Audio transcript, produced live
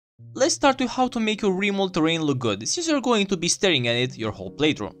Let's start with how to make your RimWorld terrain look good, since you're going to be staring at it your whole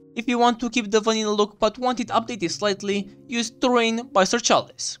playthrough. If you want to keep the vanilla look but want it updated slightly, use Terrain by Sir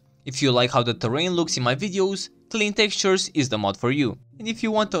Charles. If you like how the terrain looks in my videos, Clean Textures is the mod for you. And if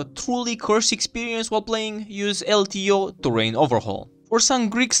you want a truly cursed experience while playing, use LTO Terrain Overhaul. For some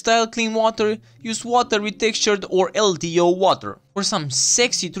Greek style clean water, use Water Retextured or LTO Water. For some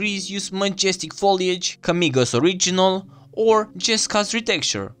sexy trees, use Majestic Foliage, Kamiga's Original, or Jessica's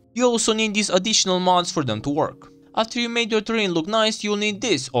Retexture. You also need these additional mods for them to work. After you made your terrain look nice, you'll need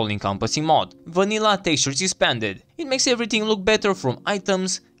this all-encompassing mod, Vanilla Textures Expanded. It makes everything look better from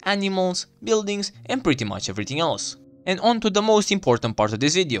items, animals, buildings, and pretty much everything else. And on to the most important part of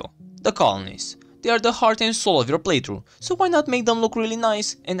this video, the colonies. They are the heart and soul of your playthrough, so why not make them look really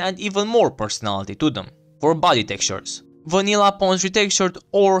nice and add even more personality to them. For body textures, Vanilla Pawns Retextured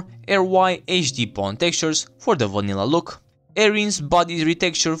or RY HD Pawn Textures for the vanilla look, Erin's Body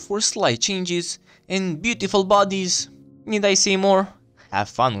Retexture for slight changes, and beautiful bodies. Need I say more? Have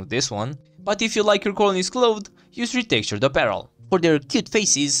fun with this one. But if you like your colonies clothed, use Retextured Apparel. For their cute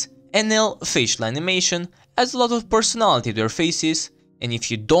faces, NL Facial Animation adds a lot of personality to their faces, and if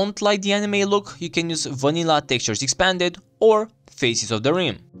you don't like the anime look, you can use Vanilla Textures Expanded or Faces of the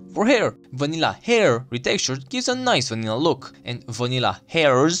Rim. For hair, Vanilla Hair Retextured gives a nice vanilla look, and Vanilla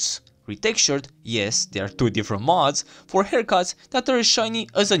Hairs Retextured, yes, there are two different mods, for haircuts that are as shiny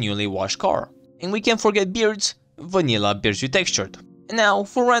as a newly washed car. And we can't forget beards, Vanilla Beards Retextured. And now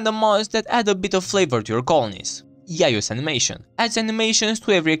for random mods that add a bit of flavor to your colonies. Yayo's Animation adds animations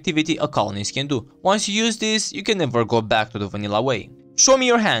to every activity a colonist can do. Once you use this, you can never go back to the vanilla way. Show me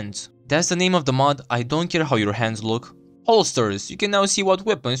your hands. That's the name of the mod, I don't care how your hands look. Holsters, you can now see what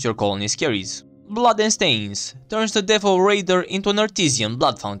weapons your colonist carries. Blood and Stains turns the Devil Raider into an artesian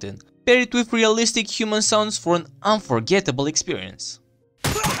blood fountain. Pair it with realistic human sounds for an unforgettable experience.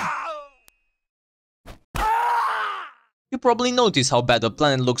 You probably notice how bad the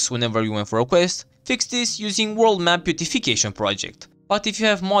planet looks whenever you went for a quest. Fix this using World Map Beautification project. But if you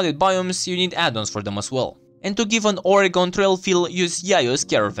have modded biomes, you need add-ons for them as well. And to give an Oregon Trail feel, use Yayo's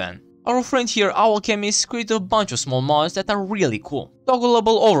Caravan. Our friend here, Alchemist, created a bunch of small mods that are really cool.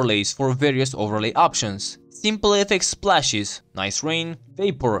 Toggleable overlays for various overlay options. Simple FX splashes, nice rain,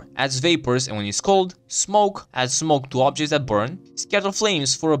 vapor adds vapors and when it's cold, smoke adds smoke to objects that burn, scatter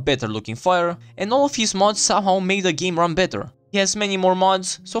flames for a better looking fire, and all of his mods somehow made the game run better. He has many more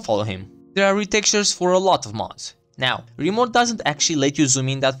mods, so follow him. There are retextures for a lot of mods. Now, RimWorld doesn't actually let you zoom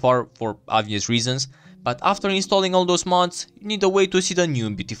in that far for obvious reasons, but after installing all those mods, you need a way to see the new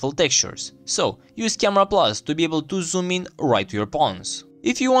beautiful textures. So, use Camera Plus to be able to zoom in right to your pawns.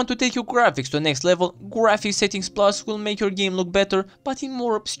 If you want to take your graphics to the next level, Graphics Settings Plus will make your game look better, but in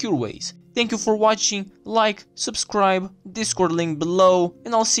more obscure ways. Thank you for watching, like, subscribe, Discord link below,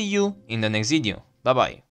 and I'll see you in the next video. Bye bye.